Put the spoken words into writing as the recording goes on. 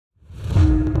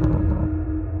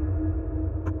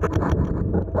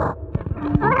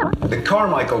The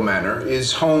Carmichael Manor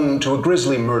is home to a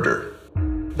grisly murder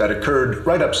that occurred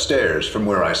right upstairs from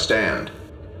where I stand.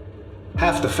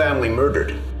 Half the family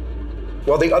murdered,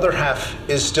 while the other half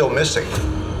is still missing.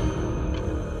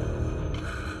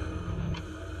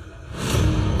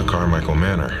 The Carmichael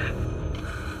Manor.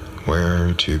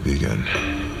 Where to begin?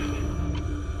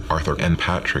 Arthur and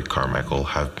Patrick Carmichael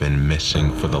have been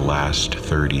missing for the last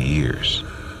 30 years.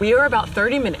 We are about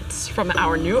 30 minutes from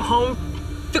our new home,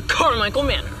 the Carmichael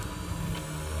Manor.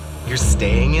 You're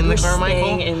staying in the Carmichael?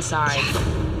 We're staying inside.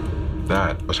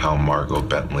 That was how Margot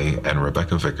Bentley and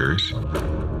Rebecca Vickers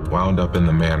wound up in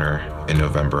the manor in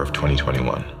November of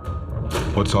 2021.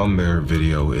 What's on their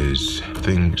video is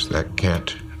things that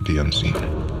can't be unseen.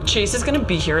 Chase is gonna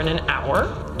be here in an hour.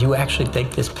 Do you actually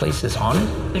think this place is haunted?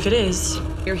 If it is,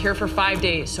 you're here for 5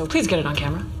 days, so please get it on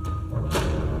camera.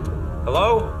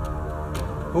 Hello?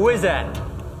 Who is that?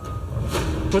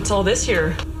 What's all this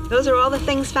here? Those are all the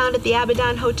things found at the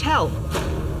Abaddon Hotel.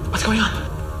 What's going on?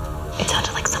 It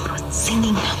sounded like someone was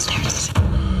singing downstairs.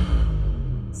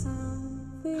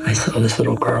 I saw this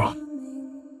little girl.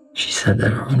 She said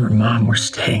that her and her mom were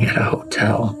staying at a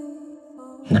hotel.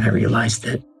 And then I realized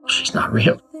that she's not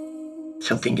real.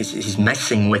 Something is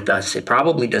messing with us. It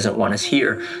probably doesn't want us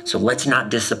here, so let's not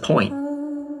disappoint.